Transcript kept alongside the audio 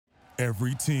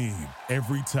Every team,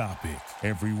 every topic,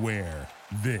 everywhere.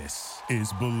 This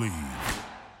is Believe.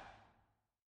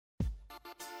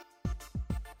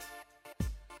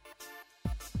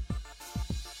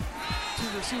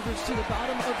 Two receivers to the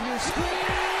bottom of your screen,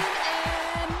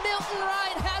 and Milton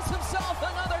Wright has himself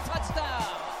another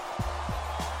touchdown.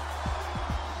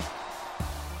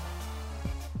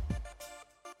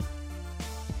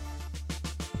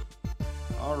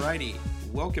 Alrighty,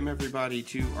 welcome everybody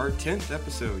to our 10th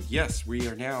episode. Yes, we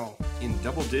are now in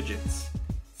double digits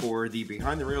for the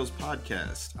Behind the Rails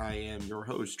podcast. I am your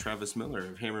host, Travis Miller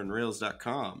of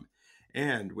HammerandRails.com,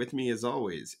 and with me as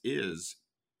always is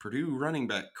Purdue running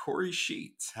back Corey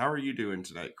Sheets. How are you doing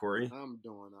tonight, Corey? I'm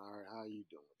doing all right. How are you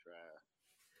doing,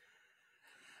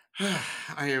 Trav?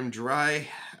 I am dry.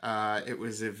 It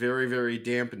was a very, very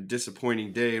damp and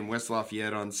disappointing day in West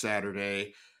Lafayette on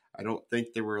Saturday. I don't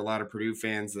think there were a lot of Purdue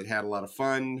fans that had a lot of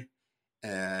fun.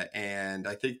 And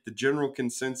I think the general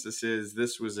consensus is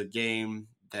this was a game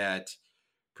that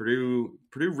Purdue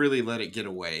really let it get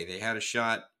away. They had a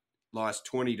shot, lost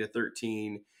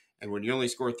 20-13. And when you only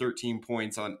score 13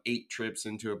 points on 8 trips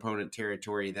into opponent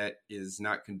territory, that is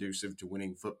not conducive to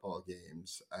winning football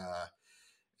games.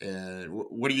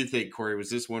 What do you think, Corey? Was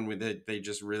this one that they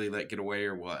just really let get away,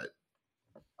 or what?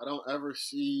 I don't ever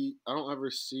see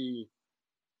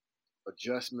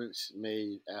adjustments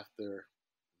made after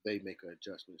they make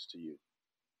adjustments to you.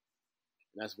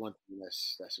 And that's one thing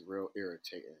that's real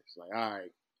irritating. It's like, all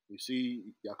right, you see,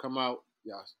 y'all come out,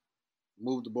 y'all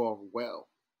move the ball well.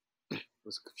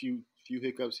 There's a few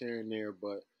hiccups here and there,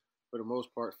 but for the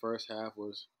most part, first half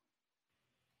was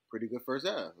pretty good first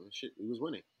half. Shit, we was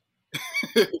winning.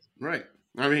 Right.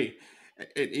 I mean,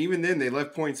 even then they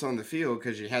left points on the field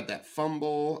because you had that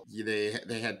fumble. They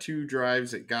had 2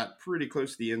 drives that got pretty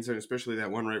close to the end zone, especially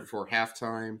that one right before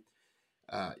halftime.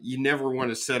 You never want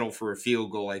to settle for a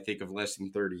field goal, I think, of less than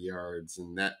 30 yards,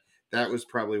 and that was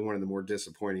probably one of the more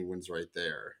disappointing ones right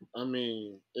there. I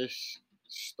mean, it's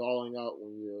stalling out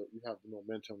when you have the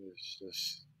momentum is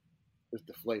just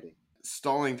deflating.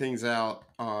 Stalling things out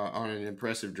on an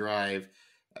impressive drive.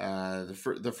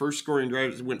 The first scoring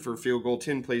drive went for a field goal,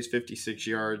 10 plays, 56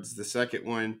 yards. The second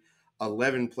one,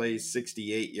 11 plays,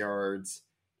 68 yards.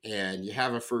 And you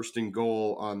have a first and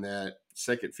goal on that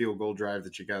second field goal drive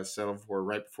that you got to settle for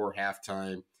right before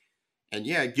halftime. And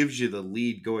yeah, it gives you the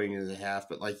lead going into the half.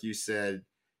 But like you said,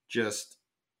 just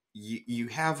you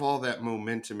have all that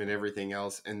momentum and everything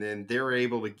else. And then they're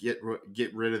able to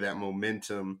get rid of that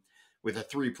momentum with a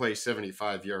 3-play,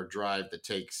 75-yard drive that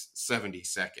takes 70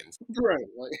 seconds. Right.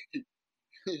 Like,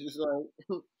 it's just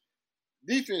like,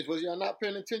 defense, was y'all not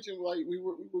paying attention? Like, we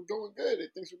were going good.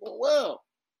 Things were going well.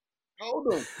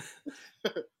 Hold them.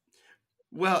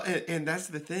 Well, and that's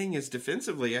the thing is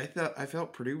defensively, I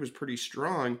felt Purdue was pretty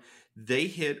strong. They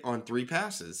hit on 3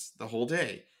 passes the whole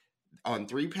day. On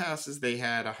 3 passes, they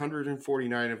had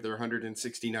 149 of their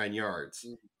 169 yards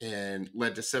and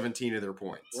led to 17 of their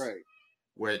points. Right.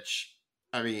 Which,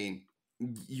 I mean,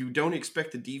 you don't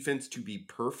expect the defense to be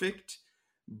perfect,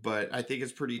 but I think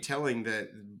it's pretty telling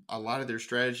that a lot of their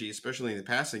strategy, especially in the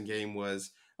passing game,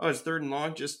 was, it's 3rd and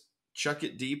long, just chuck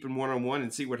it deep and one-on-one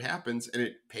and see what happens, and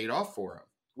it paid off for them.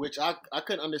 Which I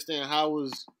couldn't understand how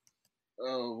was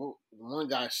one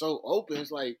guy so open.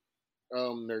 It's like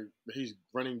he's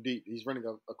running deep. He's running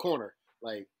a corner.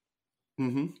 Like,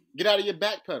 Get out of your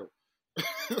back pedal.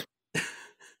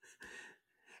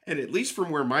 And at least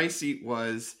from where my seat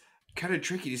was, kind of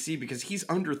tricky to see because he's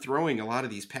underthrowing a lot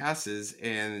of these passes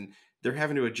and they're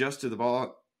having to adjust to the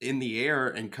ball in the air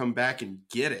and come back and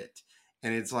get it.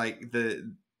 And it's like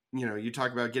you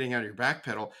talk about getting out of your back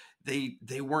pedal.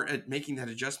 They weren't making that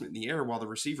adjustment in the air while the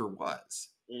receiver was.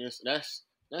 And that's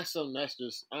something that's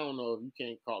just, I don't know if you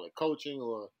can't call it coaching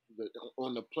or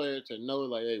on the player to know,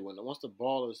 like, hey, once the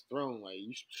ball is thrown, like,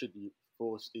 you should be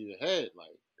full speed ahead.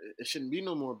 Like, it shouldn't be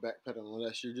no more backpedaling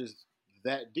unless you're just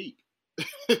that deep.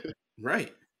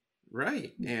 Right.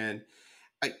 And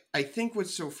I think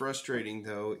what's so frustrating,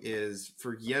 though, is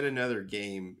for yet another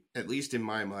game, at least in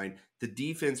my mind, the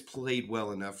defense played well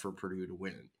enough for Purdue to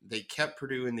win. They kept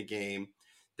Purdue in the game.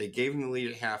 They gave them the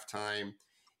lead at halftime.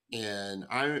 And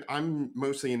I'm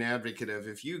mostly an advocate of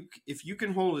if you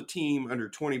can hold a team under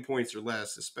 20 points or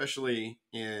less, especially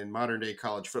in modern day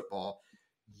college football,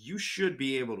 you should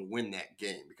be able to win that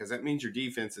game because that means your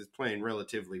defense is playing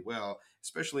relatively well,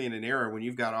 especially in an era when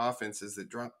you've got offenses that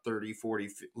drop 30, 40,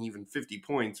 even 50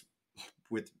 points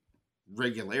with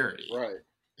regularity. Right.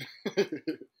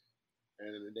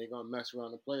 And they're going to mess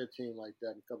around and play a team like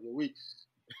that in a couple of weeks.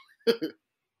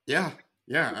 Yeah.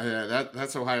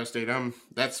 That's Ohio State.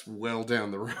 That's well down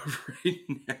the road right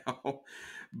now.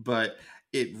 But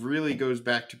it really goes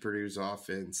back to Purdue's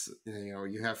offense.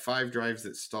 You have 5 drives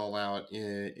that stall out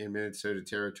in Minnesota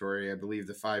territory. I believe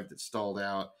the 5 that stalled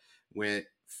out went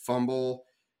fumble.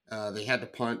 They had to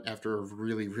punt after a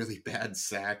really, really bad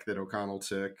sack that O'Connell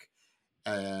took.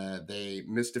 They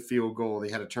missed a field goal. They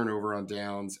had a turnover on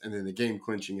downs, and then the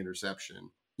game-clinching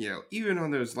interception. Even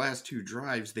on those last 2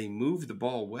 drives, they moved the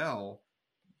ball well,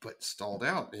 but stalled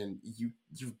out. And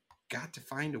you've got to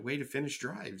find a way to finish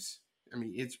drives. I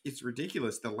mean, it's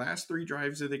ridiculous. The last 3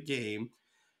 drives of the game,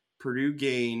 Purdue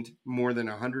gained more than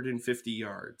 150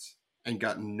 yards and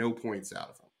got no points out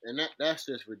of them. And that's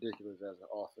just ridiculous as an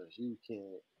offense. You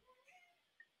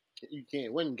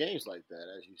can't win games like that,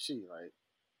 as you see. Like,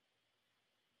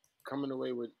 coming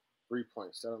away with 3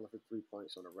 points, settling for 3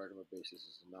 points on a regular basis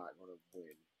is not going to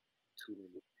win too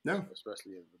many. No,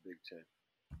 especially in the Big Ten.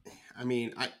 I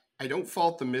mean, I don't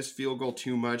fault the missed field goal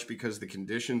too much because the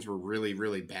conditions were really,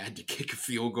 really bad to kick a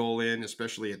field goal in,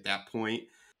 especially at that point.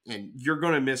 And you're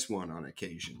going to miss one on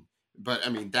occasion. But, I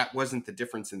mean, that wasn't the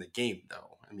difference in the game,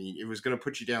 though. I mean, it was going to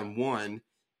put you down 1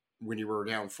 when you were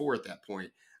down 4 at that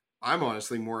point. I'm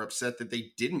honestly more upset that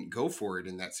they didn't go for it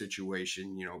in that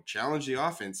situation. Challenge the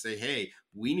offense. Say, hey,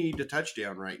 we need a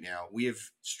touchdown right now. We have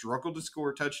struggled to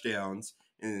score touchdowns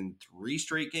in 3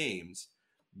 straight games.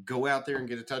 Go out there and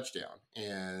get a touchdown.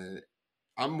 And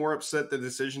I'm more upset the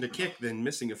decision to kick than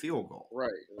missing a field goal. Right.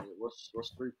 I mean, what's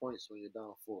 3 points when you're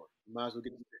down 4? You might as well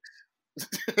get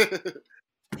 6.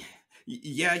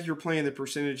 Yeah, you're playing the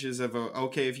percentages of,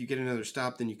 okay, if you get another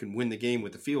stop, then you can win the game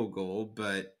with a field goal,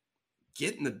 but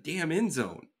get in the damn end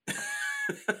zone.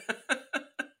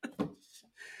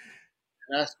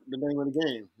 That's the name of the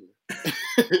game.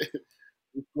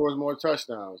 He scores more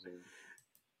touchdowns. And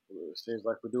it seems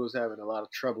like Purdue is having a lot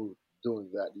of trouble doing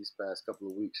that these past couple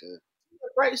of weeks. And the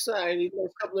bright side, these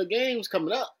next couple of games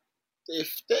coming up,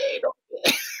 if they don't,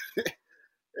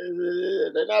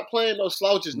 they're not playing no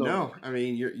slouches no more. I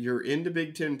mean, you're into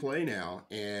Big Ten play now,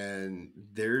 and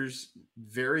there's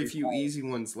very few easy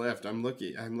ones left. I'm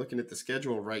looking at the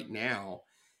schedule right now,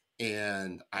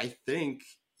 and I think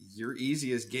your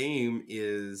easiest game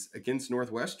is against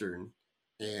Northwestern,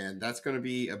 and that's going to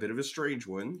be a bit of a strange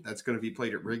one. That's going to be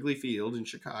played at Wrigley Field in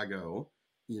Chicago.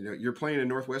 You're playing a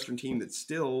Northwestern team that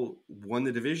still won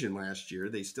the division last year.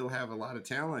 They still have a lot of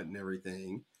talent and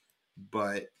everything,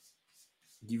 but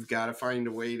you've got to find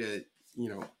a way to,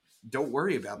 don't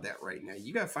worry about that right now.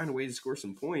 You got to find a way to score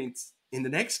some points in the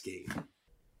next game.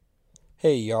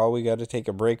 Hey, y'all, we got to take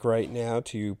a break right now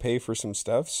to pay for some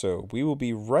stuff, so we will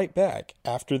be right back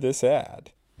after this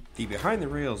ad. The Behind the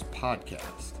Rails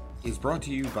podcast is brought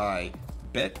to you by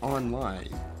Bet Online,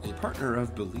 a partner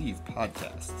of Believe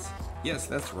Podcasts. Yes,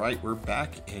 that's right, we're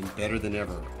back and better than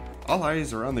ever. All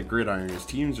eyes are on the gridiron as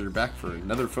teams are back for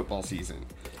another football season.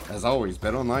 As always,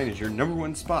 BetOnline is your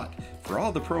 #1 spot for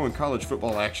all the pro and college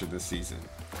football action this season.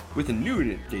 With a new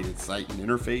and updated site and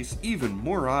interface, even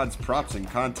more odds, props, and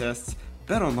contests,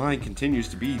 BetOnline continues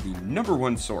to be the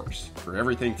 #1 source for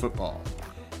everything football.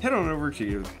 Head on over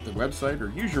to the website or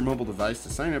use your mobile device to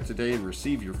sign up today and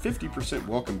receive your 50%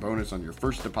 welcome bonus on your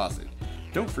first deposit.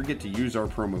 Don't forget to use our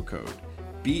promo code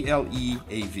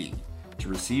BLEAV to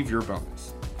receive your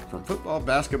bonus. From football,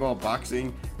 basketball,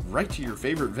 boxing, right to your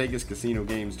favorite Vegas casino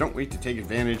games, don't wait to take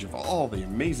advantage of all the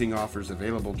amazing offers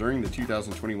available during the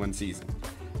 2021 season.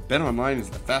 BetOnline is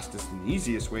the fastest and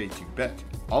easiest way to bet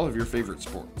all of your favorite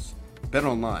sports.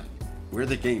 BetOnline, where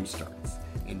the game starts.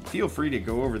 And feel free to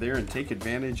go over there and take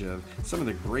advantage of some of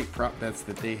the great prop bets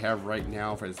that they have right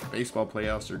now as the baseball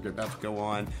playoffs are about to go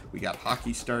on. We got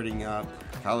hockey starting up,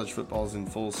 college football's in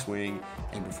full swing,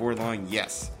 and before long,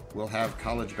 yes, we'll have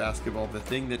college basketball, the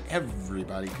thing that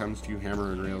everybody comes to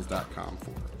hammerandrails.com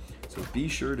for. So be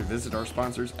sure to visit our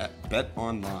sponsors at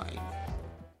BetOnline.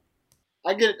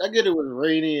 I get it was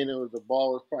rainy and the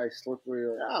ball was probably slippery.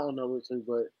 Or, I don't know which one,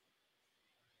 but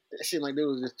it seemed like there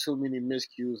was just too many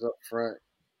miscues up front.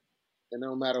 And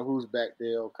no matter who's back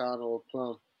there, O'Connell or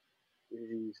Plum,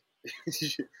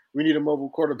 we need a mobile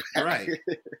quarterback. Right.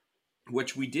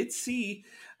 Which we did see.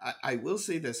 I will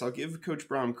say this. I'll give Coach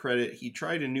Brown credit. He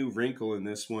tried a new wrinkle in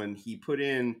this one. He put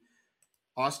in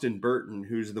Austin Burton,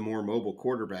 who's the more mobile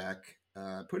quarterback,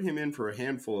 put him in for a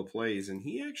handful of plays, and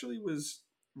he actually was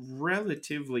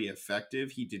relatively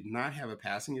effective. He did not have a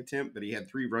passing attempt, but he had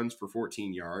 3 runs for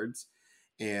 14 yards.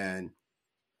 And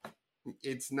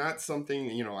it's not something,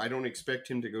 I don't expect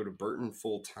him to go to Burton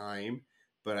full time,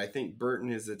 but I think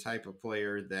Burton is the type of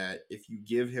player that if you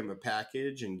give him a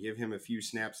package and give him a few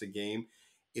snaps a game,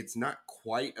 it's not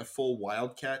quite a full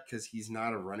Wildcat because he's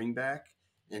not a running back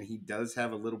and he does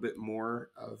have a little bit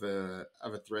more of a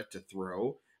threat to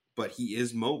throw, but he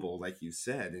is mobile, like you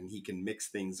said, and he can mix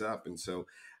things up. And so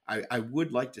I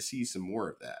would like to see some more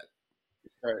of that.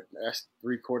 Right. That's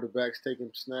 3 quarterbacks taking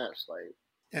snaps. Like,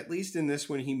 At least in this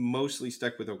one, he mostly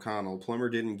stuck with O'Connell. Plummer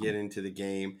didn't get into the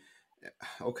game.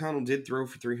 O'Connell did throw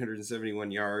for 371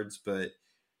 yards, but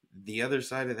the other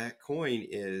side of that coin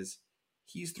is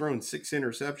he's thrown 6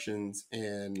 interceptions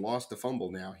and lost a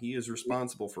fumble now. He is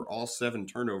responsible for all 7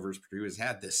 turnovers Purdue has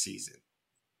had this season.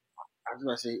 I was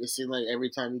going to say, it seems like every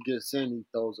time he gets in, he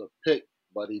throws a pick,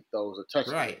 but he throws a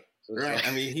touchdown. Right. So Right. like...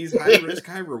 I mean, he's high risk,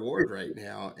 high reward right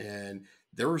now. And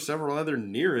there were several other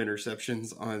near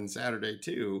interceptions on Saturday,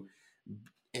 too.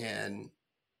 And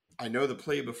I know the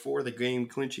play before the game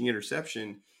clinching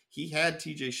interception, he had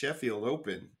TJ Sheffield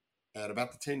open at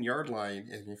about the 10-yard line.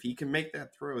 And if he can make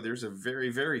that throw, there's a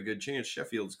very, very good chance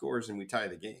Sheffield scores and we tie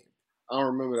the game. I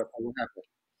don't remember that. What happened?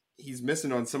 He's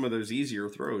missing on some of those easier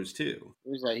throws, too. It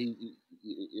was like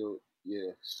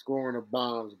you're scoring the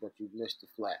bombs, but you missed the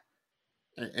flat.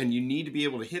 And you need to be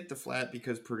able to hit the flat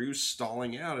because Purdue's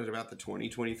stalling out at about the 20,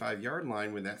 25-yard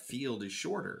line when that field is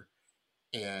shorter.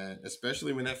 And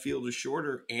especially when that field is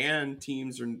shorter and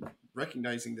teams are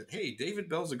recognizing that, hey, David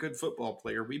Bell's a good football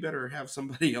player. We better have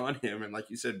somebody on him. And like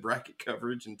you said, bracket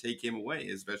coverage and take him away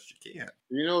as best you can.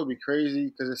 You know, it'd be crazy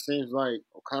because it seems like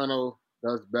O'Connell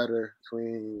does better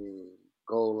between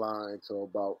goal line to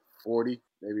about 40,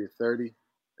 maybe 30.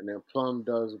 And then Plum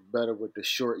does better with the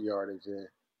short yardage and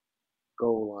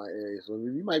goal line area. So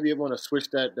you might be able to switch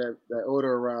that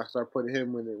order around, start putting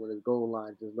him when the goal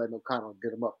line, just letting O'Connell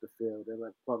get him up the field and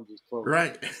let Plum just throw.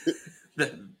 Right.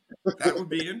 that would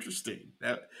be interesting.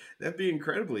 That'd be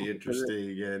incredibly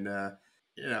interesting. And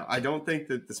I don't think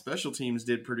that the special teams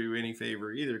did Purdue any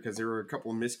favor either because there were a couple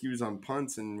of miscues on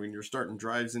punts, and when you're starting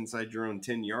drives inside your own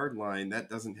 10-yard line, that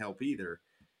doesn't help either.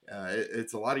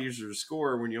 It's a lot easier to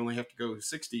score when you only have to go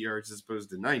 60 yards as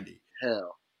opposed to 90.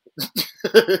 Hell.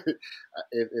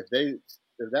 if that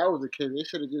was the case, they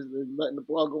should have just been letting the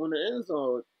ball go in the end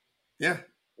zone. Yeah.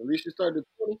 At least you started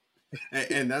 20.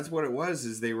 And that's what it was,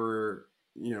 is they were,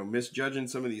 misjudging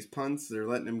some of these punts. They're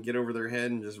letting them get over their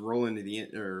head and just roll into the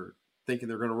end, or thinking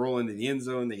they're going to roll into the end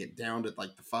zone. They get downed at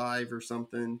like the 5 or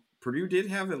something. Purdue did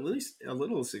have at least a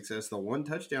little success. The one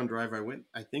touchdown drive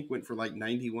I think went for like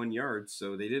 91 yards.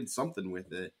 So they did something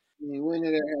with it. I mean, when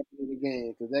did that happen in the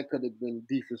game? Because that could have been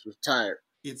defense was tired.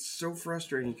 It's so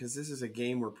frustrating because this is a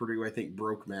game where Purdue, I think,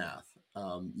 broke math.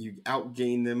 You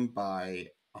outgain them by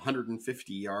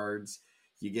 150 yards.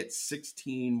 You get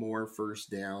 16 more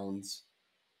first downs.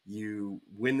 You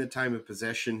win the time of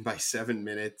possession by 7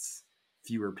 minutes.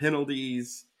 Fewer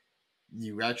penalties.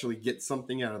 You actually get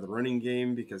something out of the running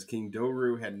game because King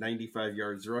Doru had 95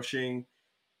 yards rushing.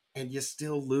 And you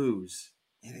still lose.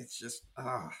 And it's just,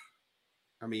 I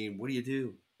mean, what do you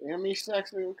do? How many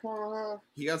sacks did O'Connell have?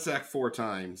 He got sacked 4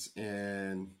 times,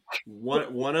 and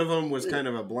one of them was kind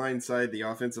of a blindside. The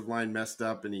offensive line messed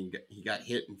up, and he got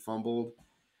hit and fumbled.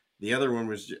 The other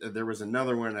one there was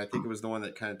another one. I think it was the one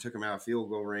that kind of took him out of field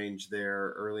goal range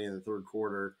there early in the third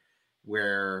quarter,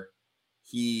 where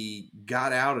he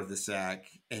got out of the sack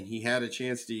and he had a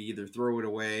chance to either throw it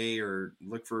away or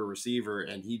look for a receiver,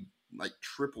 and he like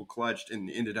triple clutched and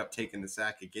ended up taking the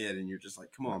sack again. And you're just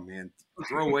like, come on, man,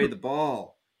 throw away the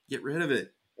ball. Get rid of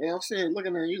it. Yeah, I'm saying,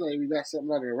 looking at you like we got something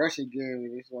like a rushing game,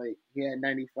 and it's like he had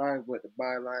 95, but the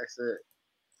byline said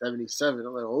 77.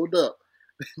 I'm like, hold up.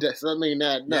 That's something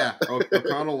not enough. Yeah,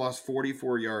 O'Connell lost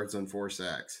 44 yards on 4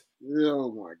 sacks.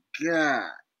 Oh, my God.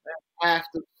 That's half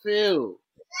the field.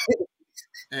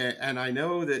 And I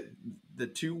know that the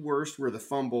 2 worst were the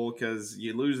fumble because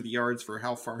you lose the yards for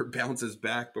how far it bounces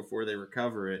back before they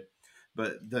recover it.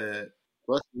 But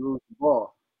Plus, you lose the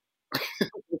ball.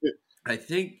 I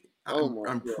think I'm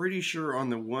God. pretty sure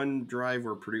on the one drive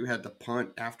where Purdue had to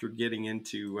punt after getting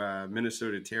into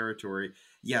Minnesota territory,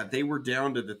 yeah, they were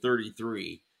down to the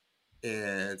 33.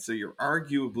 And so you're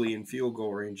arguably in field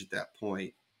goal range at that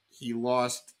point. He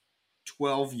lost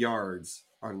 12 yards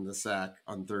on the sack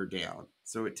on 3rd down.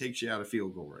 So it takes you out of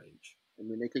field goal range. I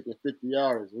mean, they kicking 50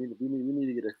 yards. We need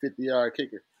to get a 50-yard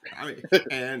kicker. I mean,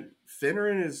 and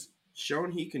Finneran has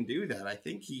shown he can do that. I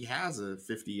think he has a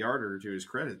 50-yarder to his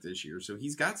credit this year, so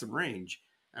he's got some range.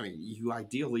 I mean, you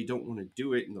ideally don't want to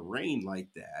do it in the rain like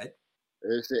that.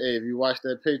 Hey, if you watched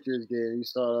that Patriots game, you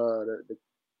saw the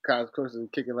consequences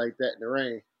of kicking like that in the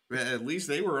rain. But at least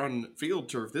they were on field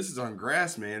turf. This is on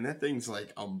grass, man. That thing's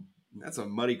like that's a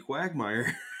muddy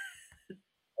quagmire. I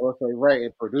was say, right,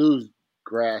 and Purdue's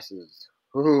grasses.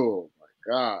 Oh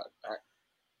my God!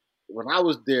 When I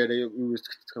was there, we was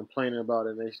complaining about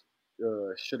it. And they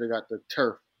should have got the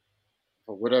turf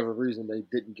for whatever reason, they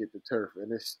didn't get the turf,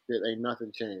 and it ain't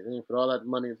nothing changed. They didn't put all that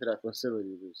money into that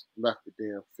facility, just left the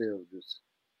damn field just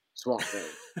swamp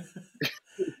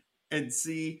thing. And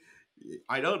see,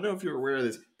 I don't know if you're aware of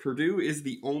this. Purdue is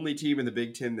the only team in the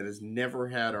Big Ten that has never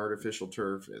had artificial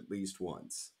turf at least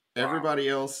once. Wow. Everybody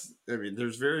else, I mean,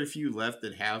 there's very few left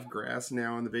that have grass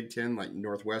now in the Big Ten, like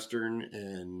Northwestern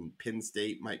and Penn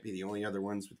State might be the only other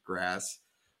ones with grass.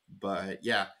 But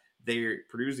yeah,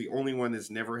 Purdue's the only one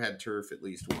that's never had turf at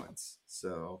least once.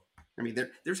 So, I mean,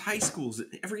 there's high schools.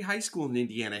 Every high school in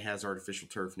Indiana has artificial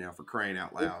turf now, for crying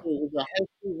out loud. There's a high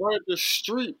school right up the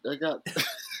street that got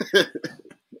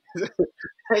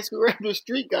high school right up the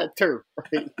street got turf.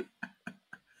 Right?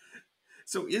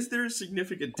 So is there a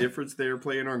significant difference there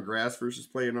playing on grass versus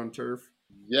playing on turf?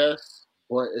 Yes,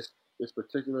 but it's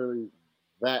particularly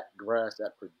that grass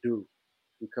at Purdue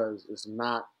because it's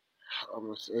not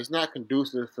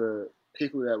conducive for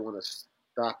people that want to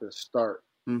stop and start,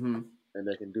 mm-hmm. and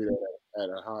they can do that at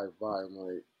a high volume.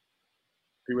 Like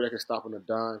people that can stop on a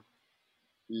dime,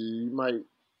 you might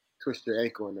twist your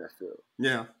ankle in that field.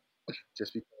 Yeah,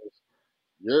 just because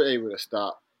you're able to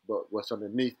stop, but what's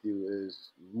underneath you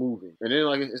is moving, and then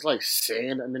like it's like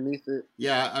sand underneath it.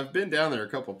 Yeah, I've been down there a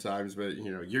couple times, but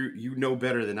you know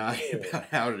better than I about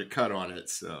how to cut on it.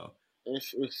 So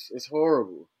it's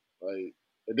horrible. Like.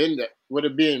 And then would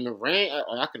it be in the rain?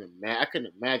 I can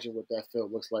imagine what that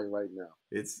field looks like right now.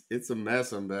 It's a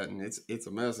mess. I'm betting it's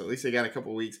a mess. At least they got a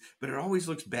couple weeks, but it always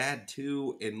looks bad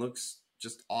too, and looks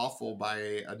just awful by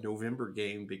a November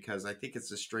game because I think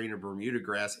it's a strain of Bermuda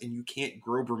grass, and you can't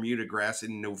grow Bermuda grass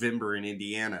in November in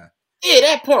Indiana. Yeah,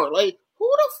 that part. Like who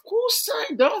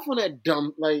signed off on that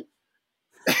dumb like?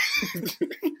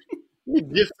 You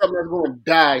get something that's going to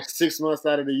die 6 months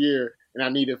out of the year, and I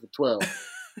need it for 12.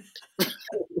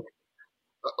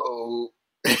 Uh-oh.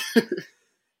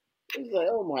 It's like,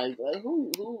 oh my God,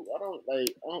 who? Oh my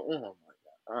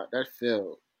God, that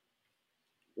field.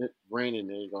 It raining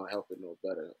ain't gonna help it no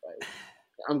better. Like,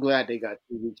 I'm glad they got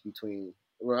 2 weeks between.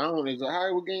 Well, I don't know. Is the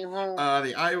Iowa game home?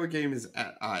 The Iowa game is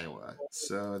at Iowa,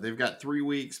 so they've got 3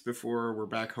 weeks before we're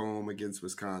back home against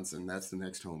Wisconsin. That's the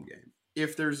next home game.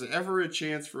 If there's ever a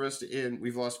chance for us to end,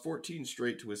 we've lost 14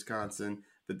 straight to Wisconsin.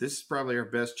 But this is probably our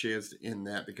best chance to end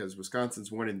that because Wisconsin's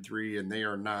 1-3, and they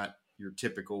are not your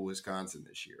typical Wisconsin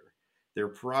this year. They're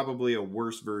probably a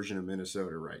worse version of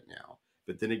Minnesota right now.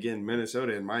 But then again,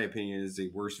 Minnesota, in my opinion, is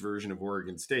a worse version of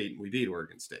Oregon State, and we beat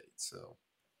Oregon State. So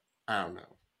I don't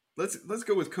know. Let's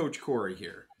go with Coach Corey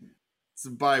here. It's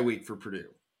a bye week for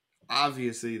Purdue.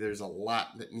 Obviously, there's a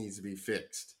lot that needs to be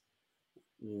fixed.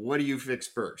 What do you fix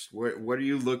first? What are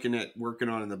you looking at working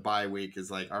on in the bye week?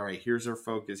 Is like, all right, here's our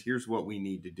focus. Here's what we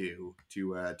need to do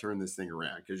to turn this thing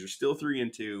around. Because you're still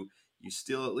 3-2. You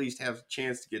still at least have a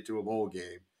chance to get to a bowl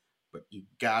game, but you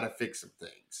gotta fix some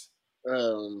things.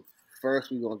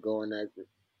 First, we're gonna go in there.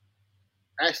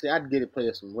 Actually, I'd get the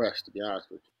players some rest, to be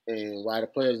honest with you. And while the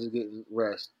players are getting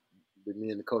rest, me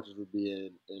and the coaches would be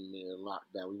in their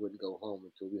lockdown. We wouldn't go home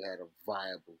until we had a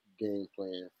viable game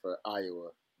plan for Iowa.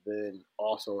 Then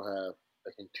also have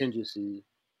a contingency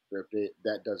for if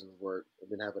that doesn't work,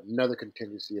 and then have another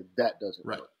contingency if that doesn't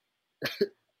work.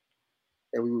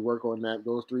 And we would work on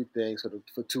those 3 things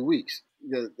for 2 weeks.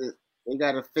 They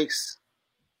got to fix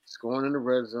scoring in the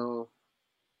red zone.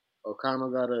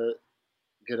 O'Connell got to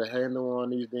get a handle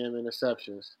on these damn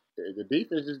interceptions. The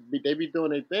defense they be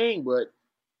doing their thing, but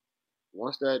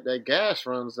once that gas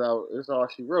runs out, it's all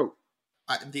she wrote.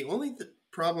 The only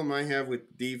problem I have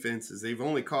with defense is they've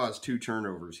only caused 2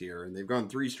 turnovers here, and they've gone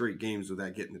 3 straight games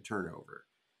without getting a turnover.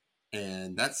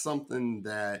 And that's something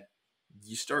that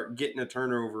you start getting a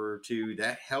turnover or 2,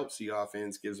 that helps the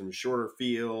offense, gives them a shorter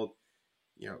field,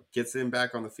 gets them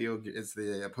back on the field, gets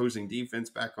the opposing defense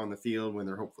back on the field when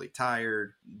they're hopefully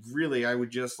tired. Really, I would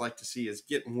just like to see us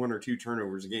get 1 or 2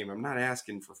 turnovers a game. I'm not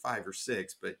asking for 5 or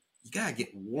 6, but you got to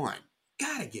get 1.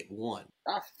 Gotta get 1.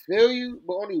 I feel you,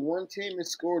 but only one team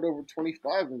has scored over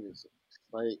 25 minutes.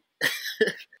 Like,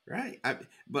 right.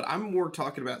 But I'm more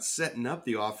talking about setting up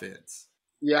the offense.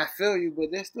 Yeah, I feel you,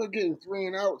 but they're still getting 3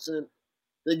 and outs, and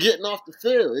they're getting off the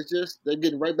field. It's just they're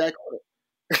getting right back on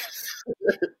it.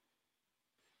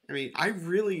 I mean,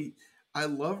 I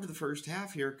loved the first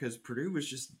half here because Purdue was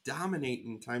just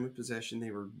dominating time of possession. They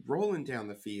were rolling down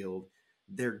the field.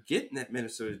 They're getting that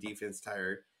Minnesota defense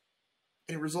tired.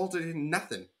 And it resulted in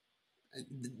nothing.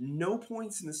 No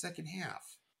points in the second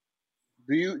half.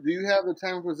 Do you have the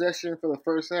time of possession for the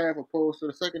first half opposed to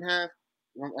the second half?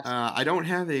 I don't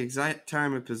have the exact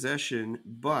time of possession,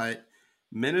 but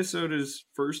Minnesota's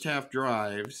first half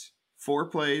drives, 4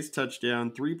 plays,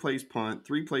 touchdown, 3 plays, punt,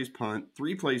 3 plays, punt,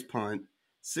 3 plays, punt,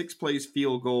 6 plays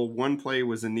field goal, 1 play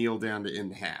was a kneel down to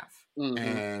end the half. Mm-hmm.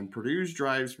 And Purdue's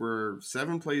drives were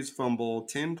 7 plays fumble,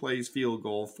 10 plays field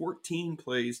goal, 14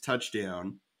 plays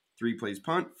touchdown, 3 plays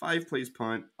punt, 5 plays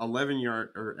punt,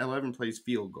 11 plays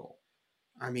field goal.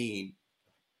 I mean,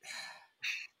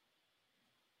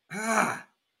 Yeah.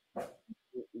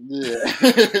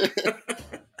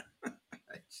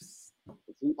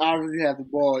 You obviously have the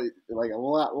ball like a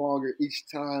lot longer each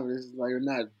time. It's like you're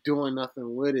not doing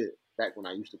nothing with it. Back when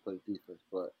I used to play defense,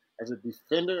 but as a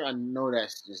defender, I know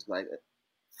that's just like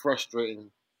frustrating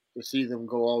to see them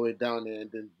go all the way down there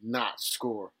and then not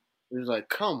score. It's like,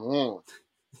 come on,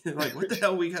 like what the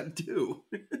hell we got to do?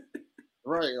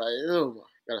 Right? Like, oh,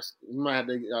 we might have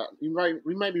to.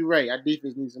 We might be right. Our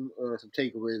defense needs some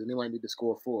takeaways, and they might need to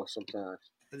score 4 sometimes.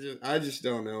 I just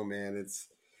don't know, man.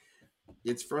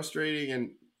 It's frustrating,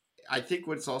 and I think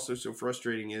what's also so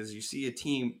frustrating is you see a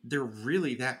team, they're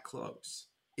really that close.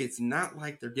 It's not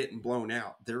like they're getting blown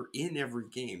out. They're in every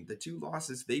game. The 2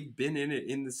 losses, they've been in it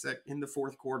in the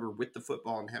fourth quarter with the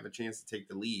football and have a chance to take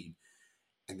the lead,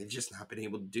 and they've just not been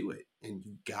able to do it. And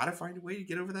you got to find a way to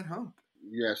get over that hump.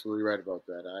 You're absolutely right about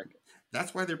that.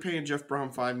 That's why they're paying Jeff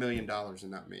Brom $5 million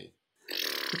and not me.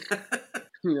 I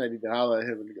need to holler at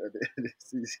him this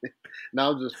season.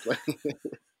 Now I'm just playing.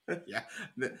 Yeah,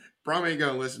 Brom ain't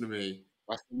gonna listen to me.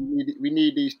 We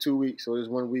need these 2 weeks, so there's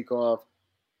 1 week off,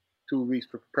 2 weeks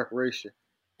for preparation.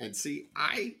 And see,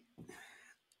 I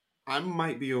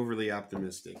might be overly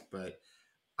optimistic, but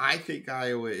I think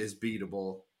Iowa is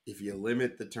beatable if you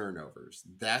limit the turnovers.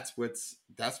 That's what's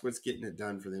getting it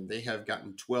done for them. They have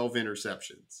gotten 12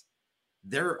 interceptions.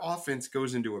 Their offense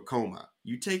goes into a coma.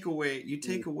 You take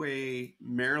away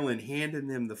Maryland handing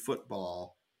them the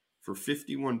football for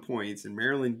 51 points, and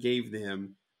Maryland gave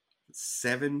them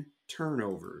 7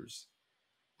 turnovers.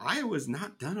 Iowa's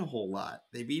not done a whole lot.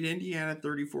 They beat Indiana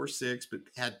 34-6, but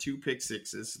had 2 pick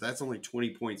sixes, so that's only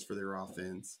 20 points for their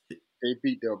offense. They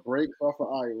beat the brakes off of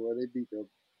Iowa. They beat the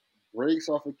brakes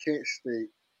off of Kent State.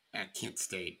 At Kent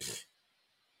State.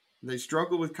 They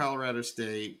struggled with Colorado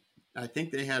State. I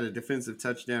think they had a defensive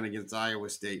touchdown against Iowa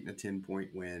State in a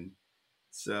 10-point win.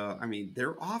 So, I mean,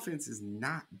 their offense is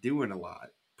not doing a lot.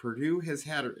 Purdue has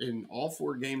had, in all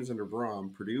 4 games under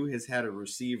Brom, Purdue has had a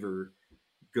receiver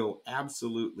go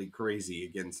absolutely crazy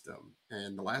against them.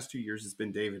 And the last 2 years it's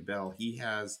been David Bell. He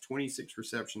has 26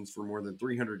 receptions for more than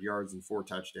 300 yards and 4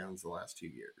 touchdowns the last 2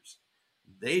 years.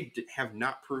 They have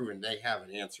not proven they have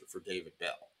an answer for David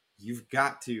Bell. You've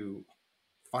got to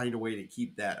find a way to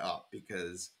keep that up,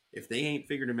 because if they ain't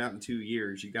figured him out in 2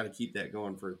 years, you got to keep that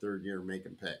going for a 3rd year and make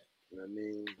him pay. I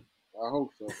mean, I hope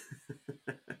so.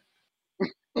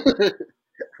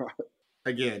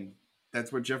 Again,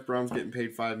 that's what Jeff Brom's getting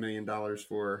paid $5 million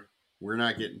for. We're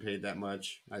not getting paid that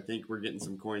much. I think we're getting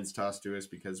some coins tossed to us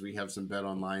because we have some Bet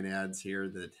Online ads here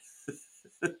that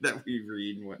that we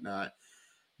read and whatnot.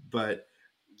 But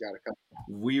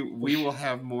we will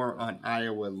have more on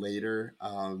Iowa later.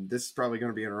 This is probably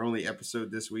going to be our only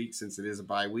episode this week since it is a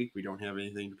bye week. We don't have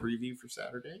anything to preview for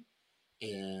Saturday.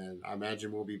 And I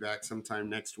imagine we'll be back sometime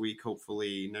next week,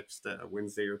 hopefully next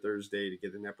Wednesday or Thursday, to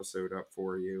get an episode up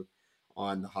for you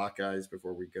on the Hawkeyes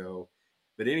before we go.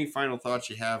 But any final thoughts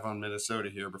you have on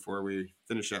Minnesota here before we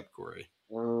finish up, Corey?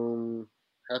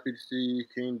 Happy to see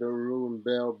King Doru and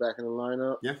Bell back in the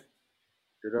lineup. Yeah.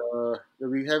 Did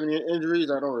we have any injuries?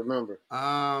 I don't remember.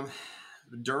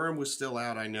 Durham was still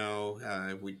out, I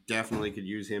know. We definitely could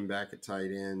use him back at tight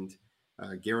end.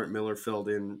 Garrett Miller filled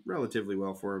in relatively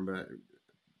well for him, but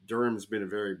Durham's been a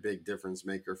very big difference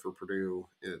maker for Purdue,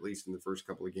 at least in the first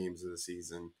couple of games of the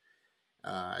season.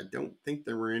 I don't think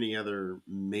there were any other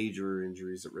major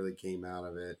injuries that really came out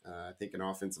of it. I think an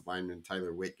offensive lineman,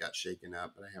 Tyler Witt, got shaken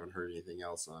up, but I haven't heard anything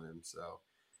else on him. So,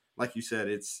 like you said,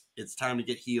 it's time to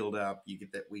get healed up. You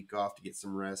get that week off to get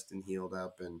some rest and healed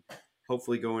up, and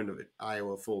hopefully go into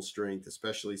Iowa full strength,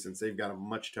 especially since they've got a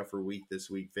much tougher week this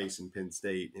week facing Penn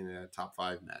State in a top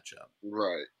 5 matchup.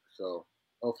 Right. So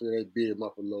hopefully they beat them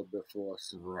up a little bit for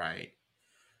us. Right.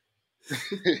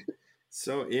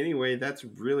 So anyway, that's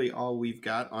really all we've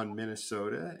got on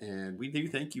Minnesota. And we do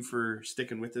thank you for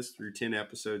sticking with us through 10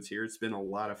 episodes here. It's been a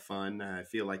lot of fun. I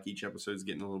feel like each episode is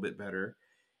getting a little bit better.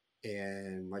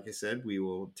 And like I said, we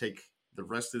will take the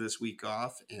rest of this week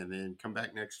off and then come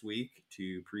back next week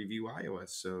to preview Iowa.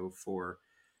 So for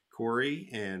Corey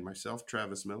and myself,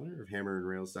 Travis Miller of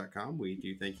HammerandRails.com, we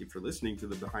do thank you for listening to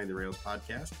the Behind the Rails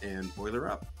podcast, and Boiler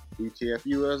Up.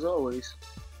 BTFU as always.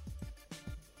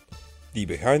 The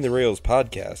Behind the Rails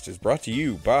podcast is brought to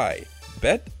you by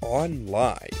Bet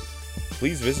Online.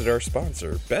 Please visit our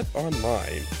sponsor, Bet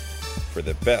Online, for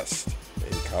the best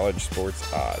in college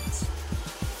sports odds.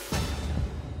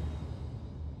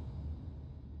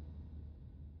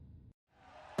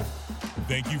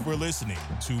 Thank you for listening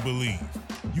to Believe.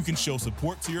 You can show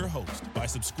support to your host by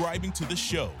subscribing to the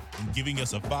show and giving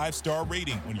us a 5-star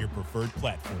rating on your preferred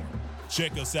platform.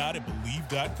 Check us out at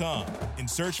Believe.com and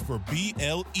search for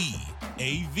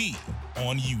BLEAV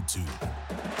on YouTube.